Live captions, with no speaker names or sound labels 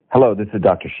Hello, this is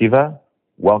Dr. Shiva.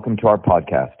 Welcome to our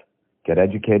podcast, Get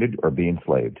Educated or Be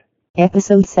Enslaved.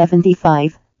 Episode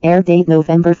 75, air date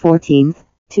November 14th,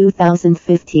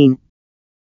 2015.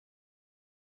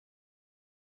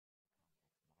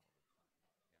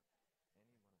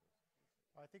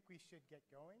 I think we should get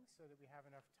going so that we have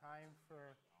enough time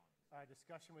for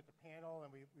discussion with the panel,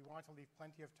 and we want to leave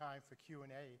plenty of time for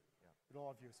Q&A with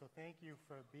all of you. So thank you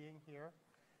for being here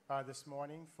this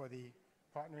morning for the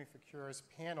Partnering for Cures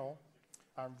panel,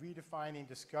 Redefining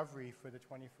Discovery for the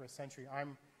 21st Century.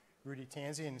 I'm Rudy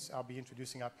Tanzi, and I'll be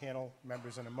introducing our panel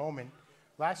members in a moment.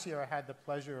 Last year, I had the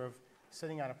pleasure of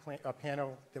sitting on a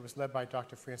panel that was led by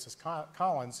Dr. Francis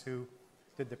Collins, who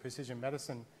did the precision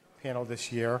medicine panel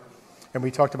this year. And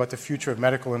we talked about the future of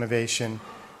medical innovation,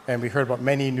 and we heard about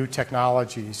many new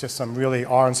technologies, just some really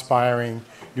awe-inspiring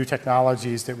new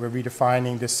technologies that we're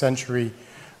redefining this century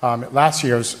at last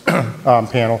year's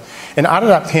panel. And out of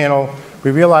that panel, we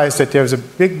realized that there's a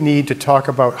big need to talk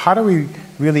about how do we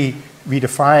really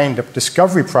redefine the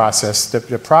discovery process,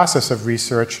 the process of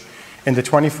research in the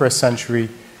 21st century,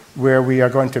 where we are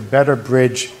going to better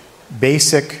bridge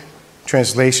basic,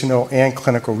 translational, and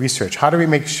clinical research. How do we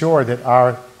make sure that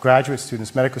our graduate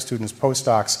students, medical students,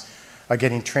 postdocs are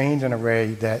getting trained in a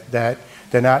way that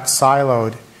they're not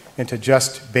siloed into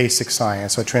just basic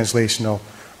science or translational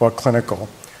or clinical?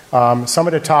 Some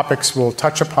of the topics we'll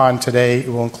touch upon today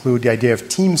will include the idea of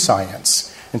team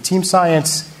science. And team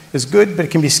science is good, but it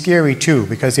can be scary too,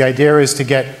 because the idea is to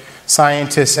get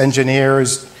scientists,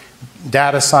 engineers,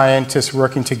 data scientists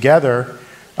working together.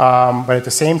 But at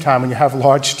the same time, when you have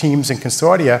large teams and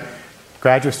consortia,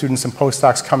 graduate students and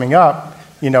postdocs coming up,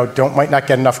 might not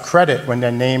get enough credit when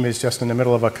their name is just in the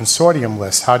middle of a consortium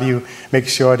list. How do you make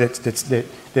sure that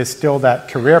there's still that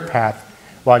career path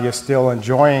while you're still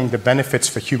enjoying the benefits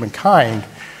for humankind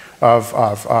of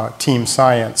team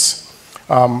science?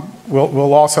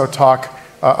 We'll also talk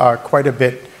quite a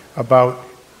bit about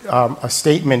a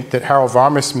statement that Harold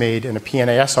Varmus made in a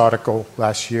PNAS article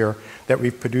last year, that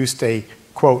we've produced a,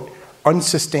 quote,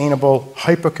 unsustainable,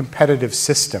 hyper-competitive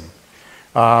system.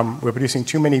 We're producing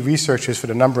too many researchers for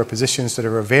the number of positions that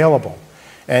are available.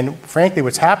 And frankly,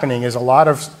 what's happening is a lot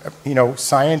of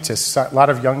scientists, a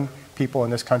lot of young people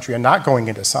in this country are not going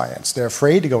into science. They're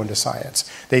afraid to go into science.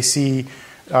 They see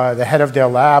the head of their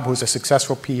lab, who's a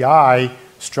successful PI,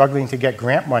 struggling to get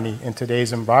grant money in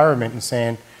today's environment and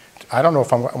saying, I don't know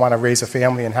if I want to raise a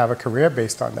family and have a career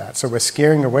based on that. So we're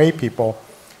scaring away people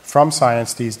from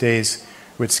science these days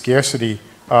with scarcity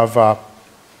of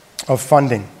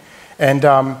funding. And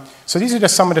so these are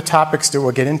just some of the topics that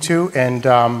we'll get into, and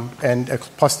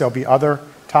plus there'll be other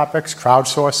topics,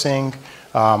 crowdsourcing,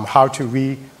 how to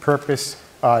repurpose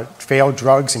failed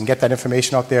drugs and get that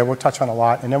information out there. We'll touch on a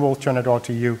lot, and then we'll turn it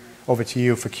over to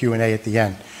you for Q&A at the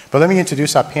end. But let me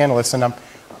introduce our panelists, and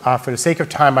for the sake of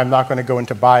time, I'm not going to go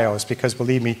into bios, because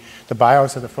believe me, the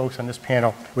bios of the folks on this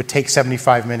panel would take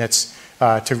 75 minutes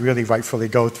to really rightfully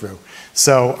go through.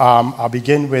 So I'll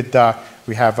begin with,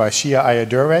 we have Shia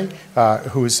Ayyadurai,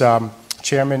 who's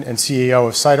chairman and CEO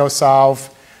of Cytosolve.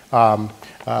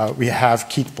 We have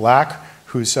Keith Black,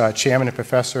 who's chairman and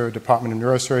professor of Department of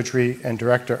Neurosurgery and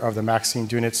director of the Maxine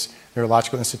Dunitz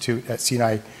Neurological Institute at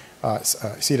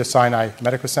Cedars-Sinai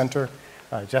Medical Center.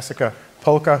 Jessica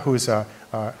Polka, who's a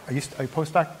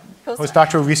postdoc?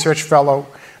 Postdoctoral research fellow.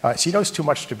 She knows too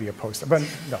much to be a postdoc, but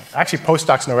no, actually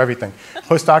postdocs know everything.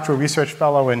 Postdoctoral research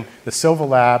fellow in the Silver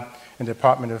Lab in the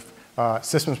Department of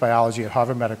Systems Biology at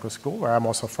Harvard Medical School, where I'm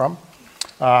also from.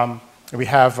 We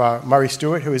have Murray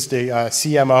Stewart, who is the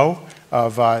CMO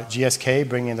of GSK,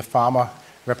 bringing the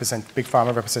big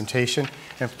pharma representation.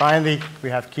 And finally, we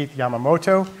have Keith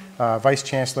Yamamoto, Vice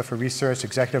Chancellor for Research,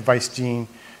 Executive Vice Dean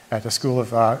at the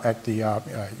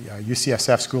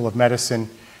UCSF School of Medicine,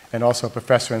 and also a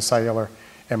professor in cellular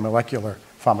and molecular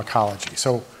pharmacology.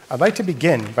 So I'd like to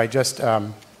begin by just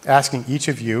asking each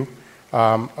of you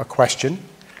a question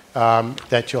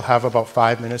that you'll have about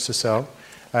 5 minutes or so.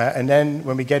 And then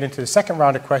when we get into the second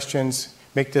round of questions,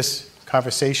 make this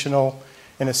conversational.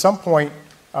 And at some point,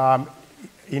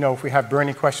 if we have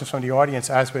burning questions from the audience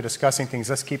as we're discussing things,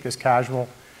 let's keep this casual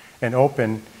and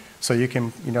open, so you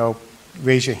can,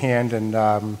 raise your hand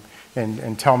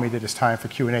and tell me that it's time for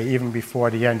Q&A even before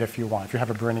the end if you want. If you have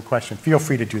a burning question, feel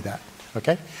free to do that,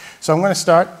 okay? So I'm going to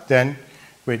start then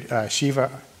with Shiva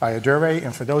Ayyadurai.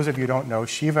 And for those of you who don't know,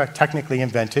 Shiva technically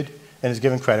invented and is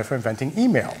given credit for inventing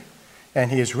email. And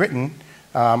he has written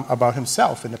about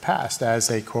himself in the past as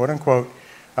a quote-unquote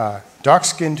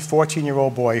dark-skinned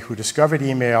 14-year-old boy who discovered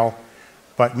email,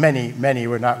 but many, many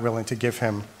were not willing to give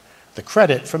him the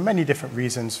credit for many different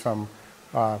reasons, from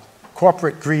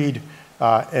corporate greed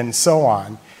and so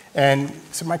on. And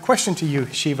so my question to you,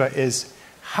 Shiva, is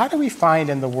how do we find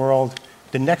in the world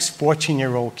the next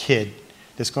 14-year-old kid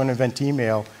that's going to invent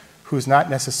email who's not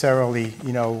necessarily,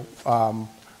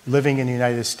 living in the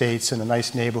United States in a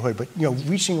nice neighborhood, but,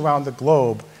 reaching around the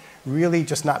globe, really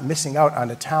just not missing out on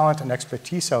the talent and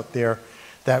expertise out there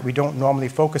that we don't normally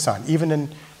focus on. Even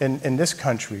in this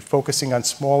country, focusing on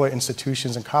smaller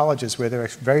institutions and colleges where there are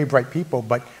very bright people,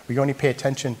 but we only pay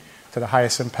attention to the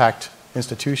highest impact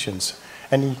institutions.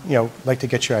 And, like to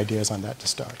get your ideas on that to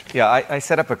start. Yeah, I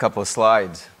set up a couple of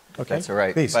slides. Okay, that's all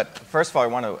right. please. But first of all, I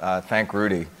want to thank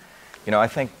Rudy. I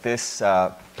think this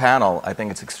panel, I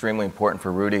think it's extremely important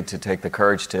for Rudy to take the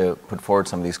courage to put forward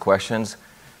some of these questions.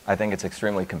 I think it's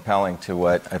extremely compelling to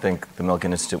what I think the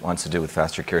Milken Institute wants to do with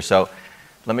Faster Cure. So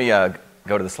let me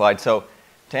go to the slide. So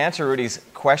to answer Rudy's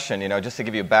question, just to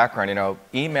give you a background,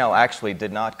 email actually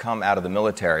did not come out of the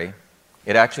military.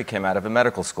 It actually came out of a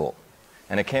medical school.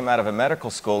 And it came out of a medical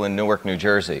school in Newark, New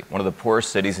Jersey, one of the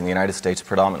poorest cities in the United States,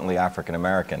 predominantly African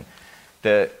American.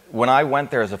 When I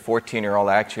went there as a 14-year-old,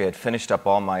 I actually had finished up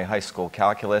all my high school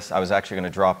calculus. I was actually going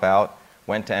to drop out,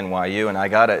 went to NYU, and I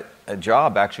got a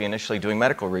job actually initially doing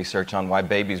medical research on why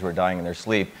babies were dying in their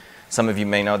sleep. Some of you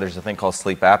may know there's a thing called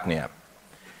sleep apnea.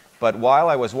 But while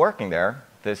I was working there,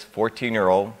 this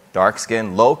 14-year-old,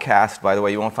 dark-skinned, low caste, by the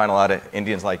way, you won't find a lot of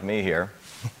Indians like me here,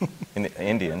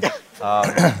 Indians,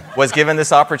 was given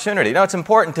this opportunity. It's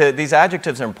important these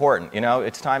adjectives are important.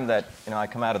 It's time that, I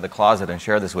come out of the closet and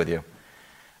share this with you.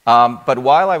 But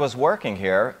while I was working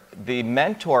here, the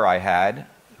mentor I had,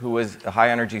 who was a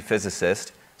high-energy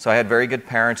physicist, so I had very good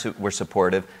parents who were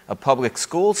supportive, a public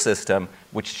school system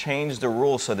which changed the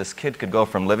rules so this kid could go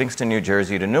from Livingston, New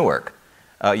Jersey to Newark.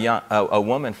 A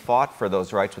woman fought for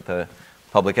those rights with the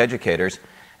public educators.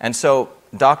 And so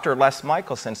Dr. Les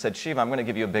Michelson said, Shiva, I'm going to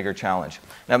give you a bigger challenge.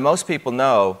 Now, most people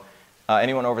know,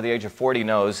 anyone over the age of 40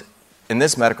 knows, in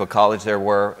this medical college there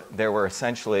were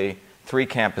essentially 3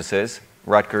 campuses,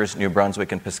 Rutgers, New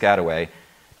Brunswick, and Piscataway.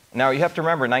 Now, you have to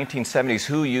remember, 1970s,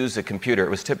 who used a computer? It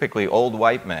was typically old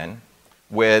white men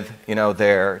with,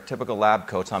 their typical lab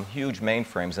coats on huge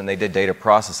mainframes, and they did data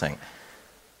processing.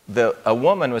 A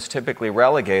woman was typically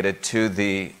relegated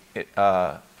to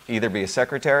either be a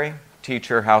secretary,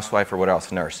 teacher, housewife, or what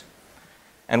else, nurse.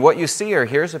 And what you see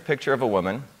here's a picture of a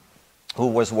woman who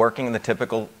was working in the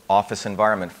typical office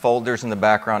environment. Folders in the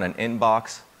background, an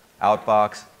inbox,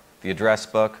 outbox, the address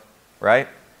book, right?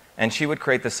 And she would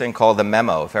create this thing called the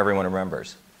memo, if everyone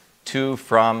remembers. To,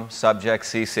 from, subject,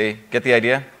 CC. Get the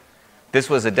idea? This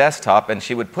was a desktop, and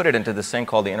she would put it into this thing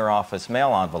called the interoffice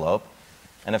mail envelope.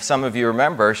 And if some of you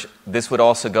remember, this would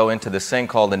also go into this thing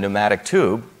called the pneumatic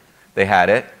tube. They had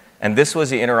it. And this was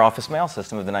the interoffice mail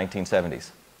system of the 1970s.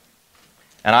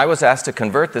 And I was asked to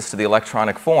convert this to the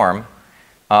electronic form.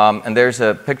 And there's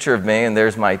a picture of me, and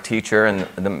there's my teacher and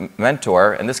the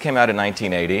mentor. And this came out in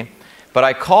 1980. But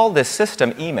I called this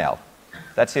system email.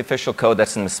 That's the official code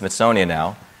that's in the Smithsonian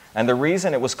now. And the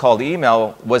reason it was called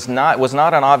email was not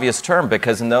an obvious term,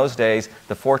 because in those days,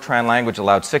 the Fortran language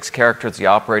allowed 6 characters, the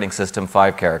operating system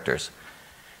 5 characters.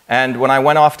 And when I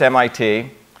went off to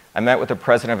MIT, I met with the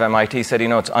president of MIT. He said,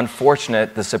 it's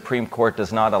unfortunate the Supreme Court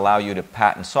does not allow you to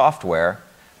patent software,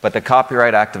 but the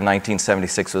Copyright Act of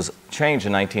 1976 was changed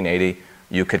in 1980.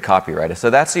 You could copyright it. So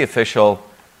that's the official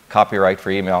copyright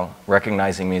for email,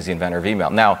 recognizing me as the inventor of email.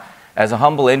 Now, as a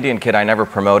humble Indian kid, I never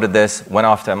promoted this, went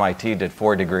off to MIT, did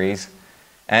 4 degrees.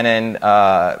 And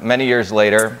then many years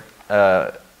later,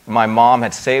 my mom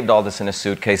had saved all this in a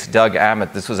suitcase. Doug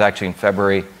Ammett, this was actually in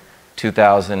February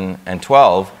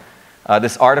 2012,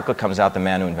 this article comes out, The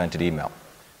Man Who Invented Email.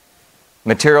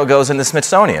 Material goes in the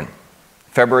Smithsonian.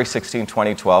 February 16,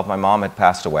 2012, my mom had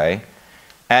passed away.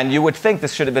 And you would think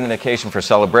this should have been an occasion for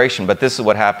celebration, but this is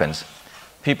what happens.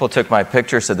 People took my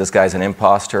picture, said this guy's an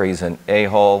imposter, he's an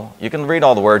a-hole. You can read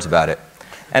all the words about it.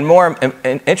 And more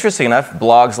interesting enough,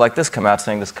 blogs like this come out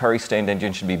saying this curry-stained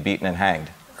Indian should be beaten and hanged.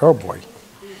 Oh, boy.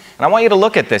 And I want you to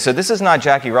look at this. So this is not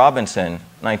Jackie Robinson,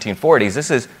 1940s. This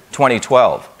is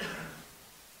 2012,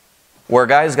 where a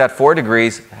guy who's got 4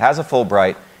 degrees, has a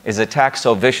Fulbright, is attacked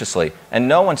so viciously. And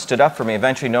no one stood up for me.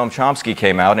 Eventually, Noam Chomsky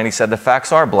came out, and he said the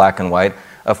facts are black and white.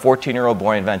 A 14-year-old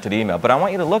boy invented email. But I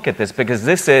want you to look at this, because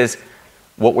this is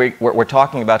what we're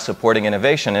talking about, supporting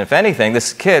innovation. And if anything,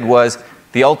 this kid was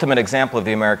the ultimate example of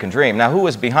the American dream. Now, who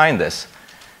was behind this?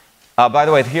 By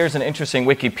the way, here's an interesting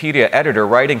Wikipedia editor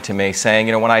writing to me saying,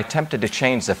 when I attempted to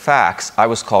change the facts, I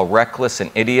was called reckless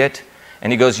and idiot.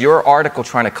 And he goes, your article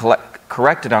trying to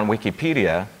correct it on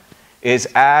Wikipedia is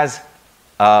as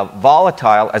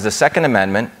volatile as the Second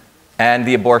Amendment and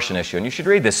the abortion issue. And you should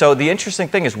read this. So the interesting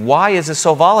thing is, why is this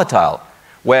so volatile?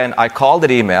 When I called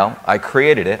it email, I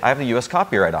created it, I have the US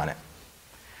copyright on it.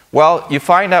 Well, you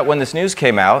find out when this news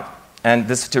came out, and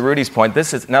this, to Rudy's point,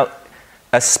 this is now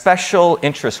a special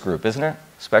interest group, isn't it?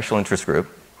 Special interest group.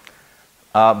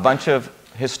 A bunch of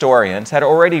historians had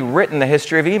already written the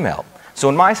history of email. So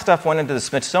when my stuff went into the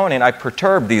Smithsonian, I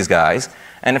perturbed these guys.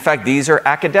 And in fact, these are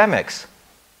academics,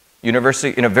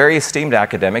 very esteemed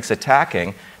academics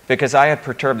attacking because I had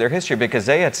perturbed their history because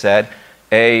they had said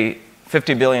a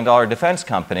 $50 billion defense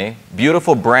company,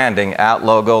 beautiful branding,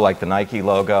 logo like the Nike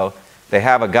logo. They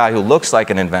have a guy who looks like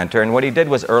an inventor, and what he did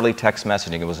was early text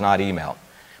messaging. It was not email.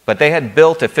 But they had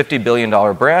built a $50 billion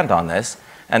brand on this,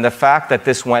 and the fact that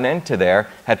this went into there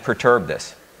had perturbed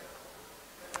this.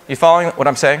 You following what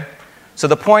I'm saying? So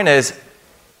the point is,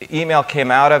 email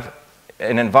came out of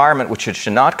an environment which it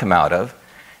should not come out of,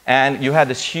 and you had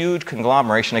this huge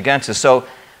conglomeration against us. So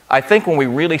I think when we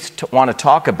really want to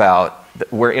talk about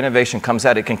where innovation comes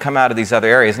out, it can come out of these other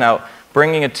areas. Now,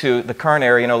 bringing it to the current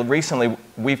area, recently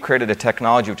we've created a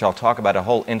technology, which I'll talk about, a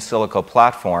whole in silico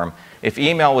platform. If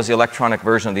email was the electronic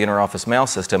version of the interoffice mail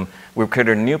system, we've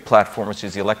created a new platform, which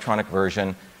is the electronic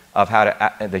version of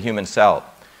the human cell.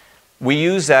 We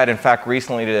use that, in fact,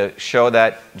 recently to show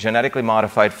that genetically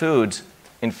modified foods,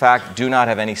 in fact, do not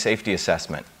have any safety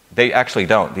assessment. They actually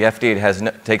don't. The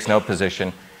FDA takes no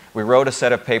position. We wrote a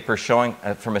set of papers showing,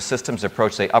 from a systems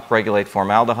approach, they upregulate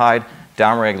formaldehyde,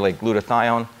 downregulate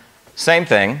glutathione. Same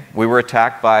thing, we were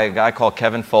attacked by a guy called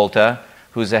Kevin Folta,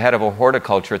 who's the head of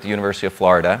horticulture at the University of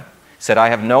Florida. Said, I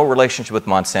have no relationship with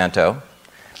Monsanto.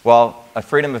 Well, a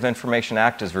Freedom of Information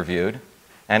Act is reviewed,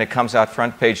 and it comes out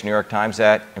front page New York Times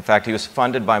that, in fact, he was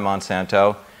funded by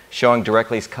Monsanto, showing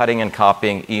directly he's cutting and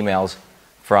copying emails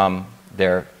from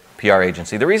their PR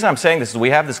agency. The reason I'm saying this is we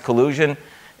have this collusion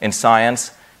in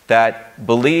science that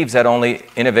believes that only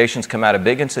innovations come out of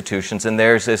big institutions, and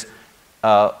there's this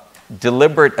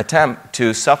deliberate attempt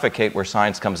to suffocate where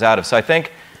science comes out of. So I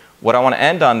think what I want to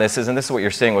end on this is, and this is what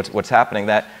you're seeing, what's happening,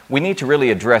 that we need to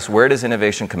really address where does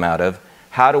innovation come out of,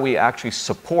 how do we actually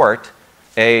support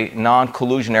a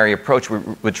non-collusionary approach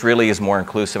which really is more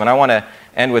inclusive. And I want to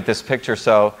end with this picture.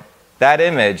 So that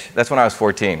image, that's when I was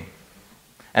 14.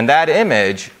 And that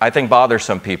image, I think, bothers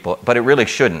some people, but it really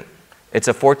shouldn't. It's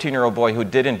a 14-year-old boy who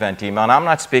did invent email, and I'm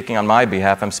not speaking on my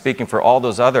behalf, I'm speaking for all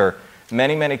those other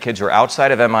many kids who are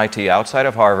outside of MIT, outside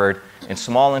of Harvard, in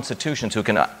small institutions who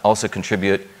can also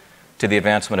contribute to the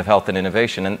advancement of health and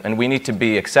innovation. And we need to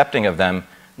be accepting of them,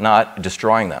 not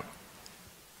destroying them.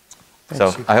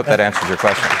 Thanks, so I hope that answers your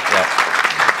question. Yeah.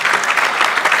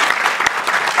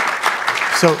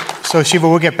 So Shiva,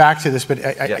 we'll get back to this,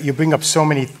 but you bring up so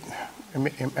many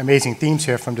amazing themes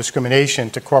here, from discrimination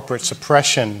to corporate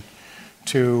suppression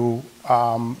to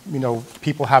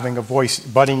people having a voice,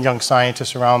 budding young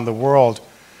scientists around the world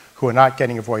who are not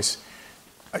getting a voice.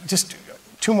 Just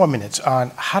 2 more minutes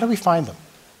on how do we find them?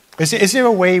 Is there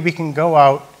a way we can go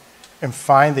out and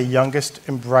find the youngest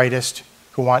and brightest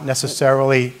who aren't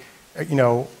necessarily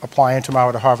applying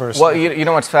tomorrow to Harvard? Well, you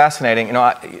know what's fascinating?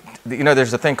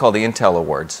 There's a thing called the Intel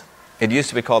Awards. It used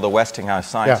to be called the Westinghouse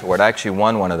Science Award. I actually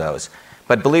won one of those.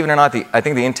 But believe it or not, I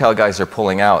think the Intel guys are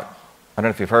pulling out. I don't know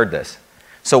if you've heard this.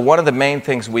 So one of the main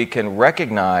things we can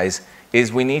recognize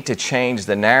is we need to change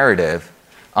the narrative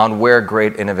on where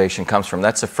great innovation comes from.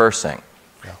 That's the first thing.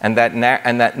 Yeah. And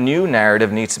that new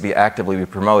narrative needs to be actively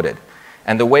promoted.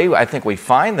 And the way I think we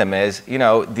find them is,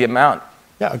 the amount.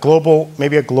 Yeah,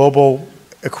 maybe a global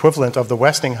equivalent of the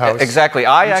Westinghouse. Exactly.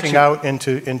 I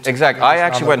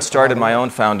actually went and started my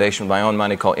own foundation with my own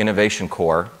money called Innovation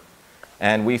Corps.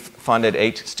 And we funded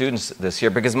 8 students this year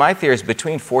because my theory is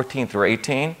between 14 through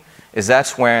 18 is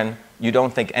that's when you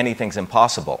don't think anything's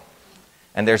impossible.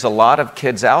 And there's a lot of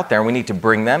kids out there, and we need to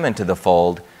bring them into the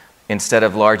fold instead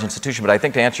of large institutions. But I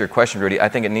think to answer your question, Rudy, I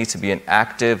think it needs to be an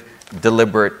active,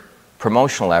 deliberate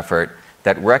promotional effort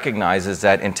that recognizes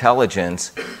that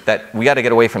intelligence, that we got to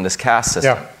get away from this caste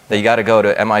system. Yeah. That you got to go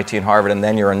to MIT and Harvard and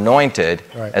then you're anointed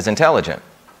as intelligent.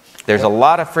 There's a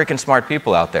lot of freaking smart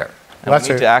people out there. And we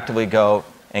need to actively go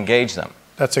engage them.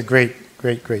 That's a great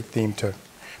theme to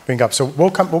bring up. So we'll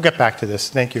get back to this.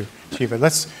 Thank you, Shiva.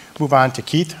 Let's move on to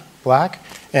Keith Black.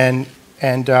 And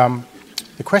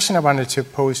the question I wanted to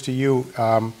pose to you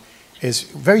is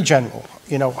very general.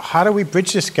 How do we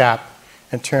bridge this gap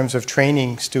in terms of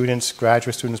training students,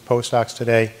 graduate students, postdocs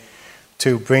today,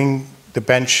 to bring the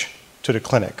bench to the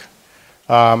clinic?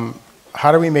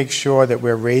 How do we make sure that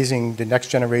we're raising the next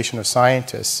generation of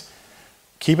scientists,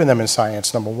 keeping them in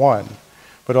science, number one,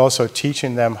 but also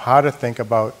teaching them how to think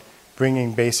about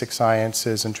bringing basic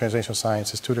sciences and translational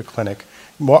sciences to the clinic,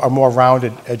 a more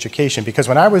rounded education? Because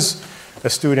when I was a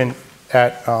student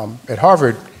at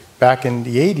Harvard, back in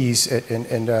the 80s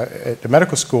at the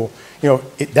medical school,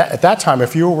 at that time,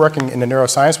 if you were working in the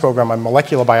neuroscience program on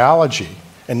molecular biology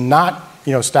and not,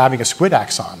 stabbing a squid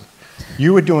axon,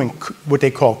 you were doing what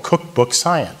they call cookbook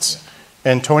science.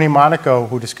 And Tony Monaco,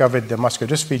 who discovered the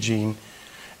muscular dystrophy gene,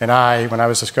 and I, when I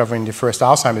was discovering the first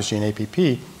Alzheimer's gene, APP,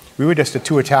 we were just the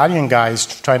two Italian guys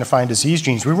trying to find disease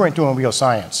genes. We weren't doing real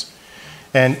science.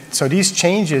 And so these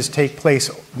changes take place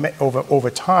over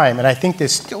time, and I think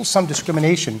there's still some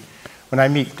discrimination when I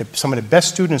meet some of the best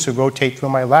students who rotate through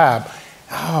my lab.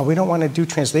 Oh, we don't want to do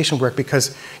translation work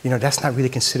because, that's not really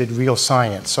considered real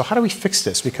science. So how do we fix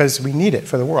this? Because we need it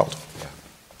for the world.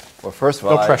 Well, first of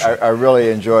all, I really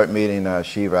enjoyed meeting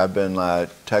Shiva. I've been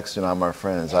texting all my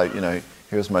friends.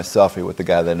 Here's my selfie with the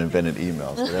guy that invented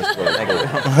emails. So that's really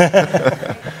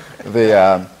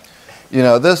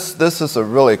cool. This is a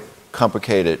really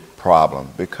complicated problem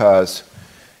because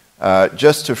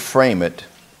just to frame it,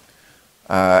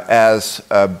 as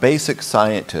a basic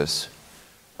scientist,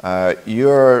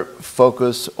 you're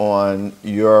focused on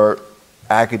your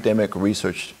academic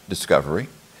research discovery,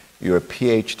 your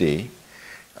PhD.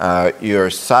 You're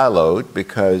siloed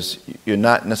because you're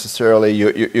not necessarily,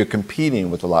 you're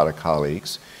competing with a lot of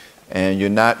colleagues, and you're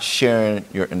not sharing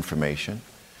your information.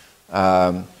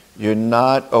 You're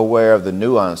not aware of the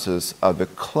nuances of the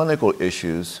clinical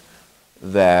issues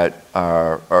that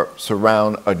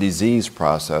surround a disease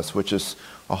process, which is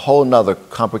a whole nother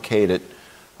complicated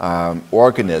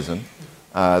organism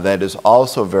that is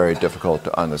also very difficult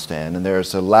to understand. And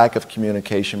there's a lack of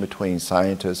communication between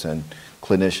scientists and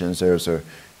clinicians. There's a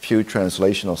few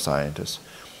translational scientists.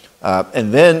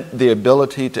 And then the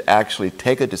ability to actually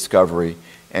take a discovery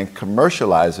and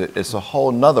commercialize it is a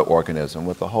whole nother organism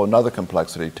with a whole nother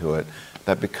complexity to it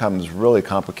that becomes really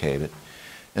complicated.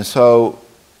 And so,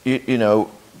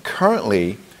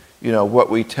 currently, what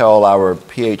we tell our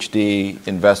PhD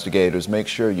investigators, make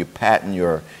sure you patent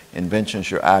your inventions,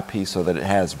 your IP, so that it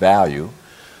has value.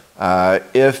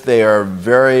 If they are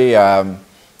very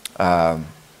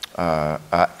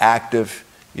active,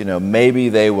 maybe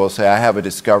they will say, I have a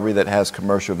discovery that has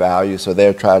commercial value, so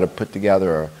they'll try to put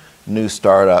together a new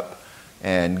startup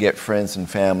and get friends and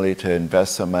family to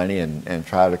invest some money and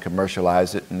try to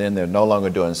commercialize it, and then they're no longer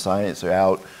doing science. They're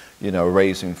out,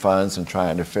 raising funds and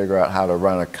trying to figure out how to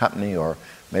run a company, or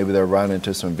maybe they're running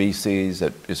into some VCs.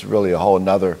 That is really a whole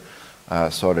nother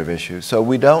sort of issue. So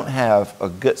we don't have a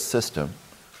good system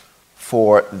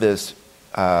for this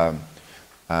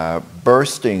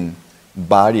bursting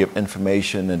body of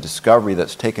information and discovery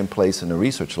that's taking place in the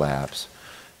research labs,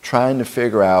 trying to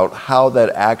figure out how that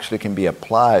actually can be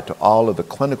applied to all of the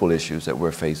clinical issues that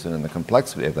we're facing and the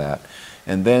complexity of that,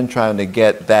 and then trying to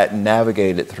get that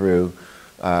navigated through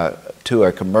to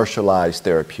a commercialized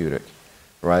therapeutic,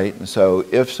 right? And so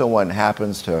if someone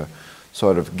happens to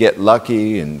sort of get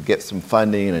lucky and get some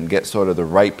funding and get sort of the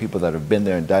right people that have been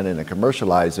there and done it and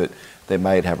commercialize it, they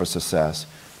might have a success.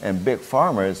 And Big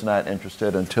Pharma is not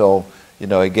interested until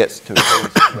it gets to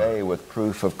phase A with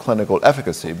proof of clinical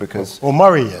efficacy, because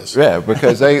Murray is. Yeah,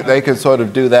 because they can sort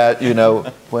of do that,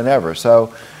 whenever.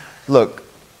 So, look,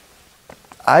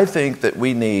 I think that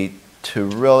we need to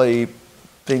really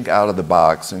think out of the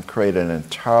box and create an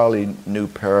entirely new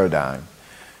paradigm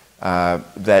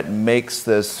that makes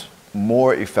this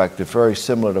more effective, very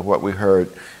similar to what we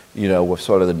heard, with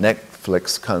sort of the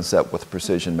Netflix concept with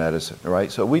precision medicine,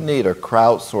 right? So we need a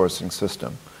crowdsourcing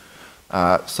system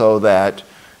so that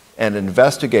an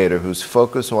investigator who's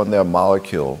focused on their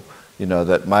molecule,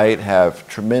 that might have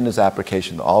tremendous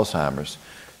application to Alzheimer's,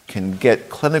 can get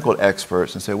clinical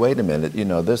experts and say, wait a minute,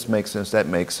 this makes sense, that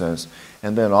makes sense,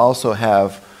 and then also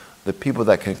have the people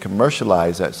that can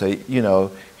commercialize that say,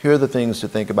 here are the things to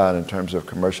think about in terms of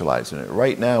commercializing it.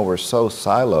 Right now, we're so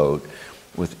siloed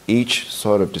with each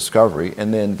sort of discovery,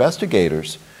 and the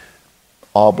investigators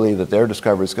all believe that their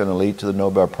discovery is going to lead to the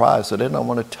Nobel Prize, so they don't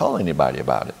want to tell anybody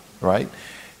about it, right?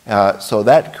 So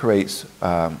that creates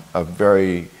a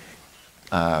very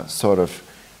sort of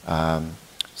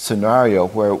scenario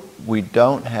where we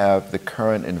don't have the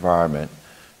current environment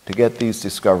to get these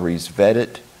discoveries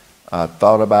vetted,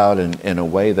 thought about in a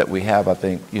way that we have, I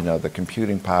think, the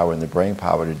computing power and the brain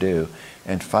power to do,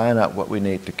 and find out what we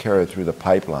need to carry through the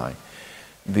pipeline.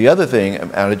 The other thing,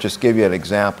 and I'll just give you an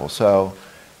example. So,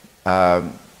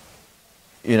 in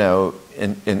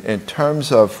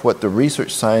terms of what the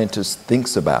research scientist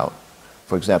thinks about,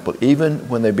 for example, even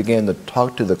when they begin to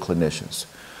talk to the clinicians,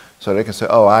 so they can say,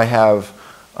 oh, I have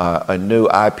a new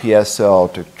iPS cell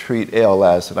to treat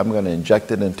ALS, and I'm going to inject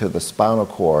it into the spinal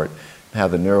cord, and have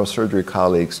the neurosurgery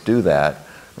colleagues do that,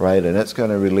 right? And it's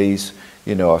going to release,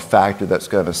 a factor that's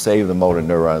going to save the motor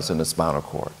neurons in the spinal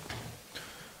cord.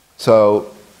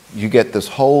 So you get this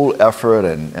whole effort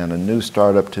and a new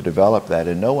startup to develop that,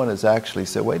 and no one has actually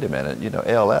said, wait a minute,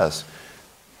 ALS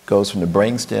goes from the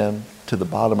brainstem to the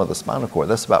bottom of the spinal cord.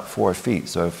 That's about 4 feet.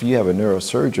 So if you have a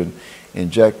neurosurgeon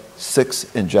inject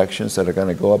 6 injections that are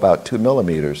going to go about 2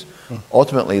 millimeters,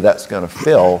 ultimately that's going to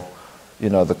fill,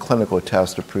 the clinical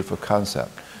test of proof of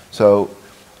concept. So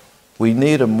we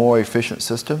need a more efficient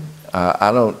system.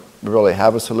 I don't really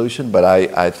have a solution, but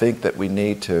I think that we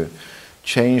need to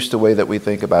change the way that we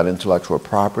think about intellectual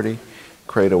property,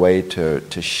 create a way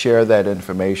to share that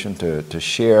information, to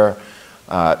share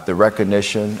the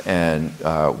recognition and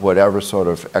whatever sort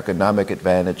of economic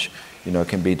advantage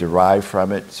can be derived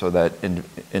from it, so that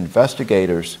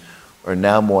investigators are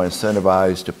now more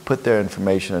incentivized to put their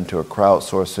information into a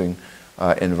crowdsourcing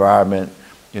environment,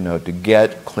 to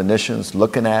get clinicians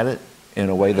looking at it in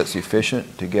a way that's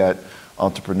efficient, to get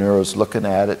entrepreneurs looking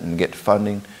at it and get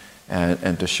funding,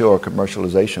 and to show a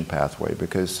commercialization pathway,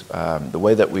 because the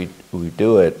way that we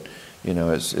do it,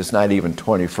 it's not even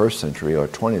 21st century or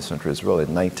 20th century, it's really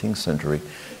 19th century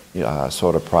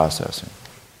sort of processing.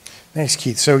 Thanks,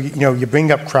 Keith. So, you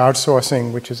bring up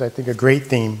crowdsourcing, which is, I think, a great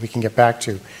theme we can get back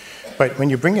to. But when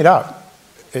you bring it up,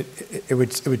 it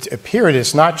would appear it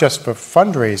is not just for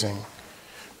fundraising,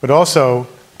 but also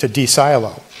to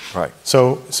de-silo. Right.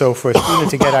 So for a student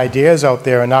to get ideas out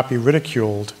there and not be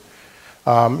ridiculed,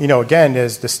 again,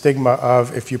 there's the stigma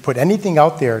of if you put anything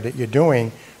out there that you're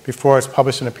doing before it's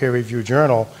published in a peer-reviewed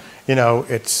journal,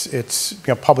 it's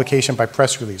publication by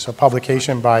press release or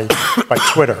publication by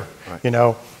Twitter.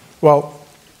 Right. Well,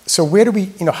 so where do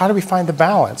we, how do we find the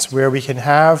balance where we can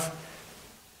have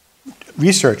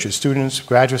researchers, students,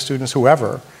 graduate students,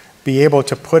 whoever, be able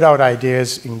to put out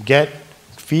ideas and get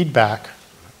feedback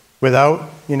without,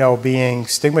 being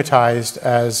stigmatized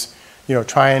as,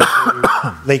 trying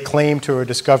to lay claim to a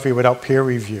discovery without peer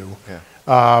review.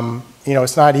 Yeah.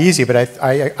 It's not easy, but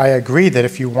I agree that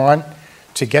if you want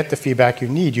to get the feedback you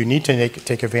need to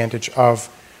take advantage of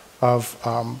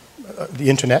the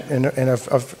internet and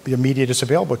of the media that's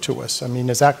available to us. I mean,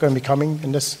 is that going to be coming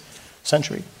in this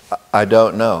century? I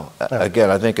don't know. Again,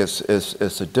 I think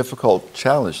it's a difficult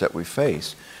challenge that we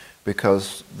face,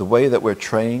 because the way that we're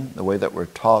trained, the way that we're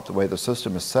taught, the way the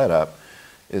system is set up,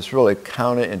 is really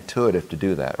counterintuitive to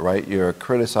do that, right? You're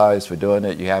criticized for doing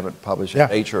it. You haven't published in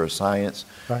Nature or Science.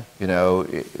 Right.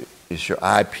 Is your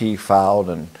IP filed,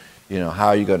 and how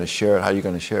are you going to share it? How are you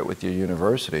going to share it with your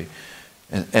university?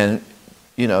 And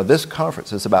this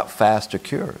conference is about faster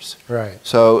cures. Right.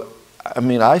 So, I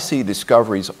mean, I see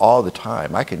discoveries all the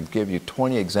time. I can give you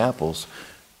 20 examples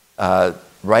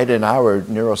right in our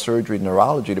neurosurgery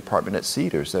neurology department at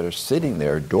Cedars that are sitting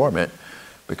there dormant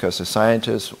because the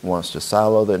scientist wants to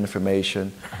silo the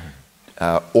information,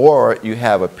 or you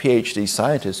have a PhD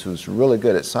scientist who's really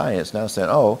good at science now saying,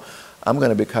 oh, I'm going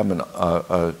to become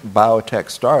a biotech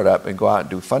startup and go out and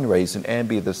do fundraising and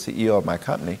be the CEO of my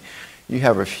company. You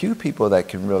have a few people that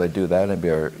can really do that and be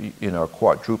a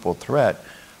quadruple threat,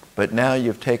 but now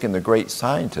you've taken the great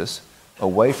scientists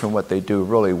away from what they do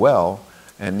really well,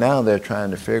 and now they're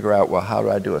trying to figure out, well, how do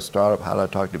I do a startup? How do I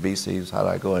talk to VCs? How do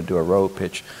I go and do a road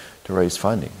pitch to raise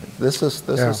funding? This is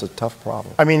a tough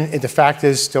problem. I mean, the fact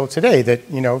is still today that,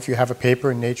 if you have a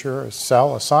paper in Nature or Cell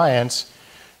or Science,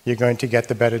 you're going to get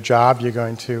the better job. You're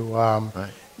going to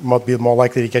be more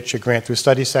likely to get your grant through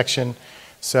study section.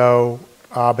 So,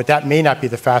 but that may not be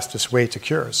the fastest way to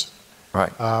cures.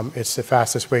 Right. It's the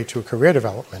fastest way to a career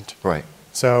development. Right.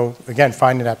 So again,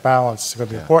 finding that balance is going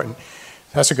to be important.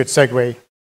 That's a good segue.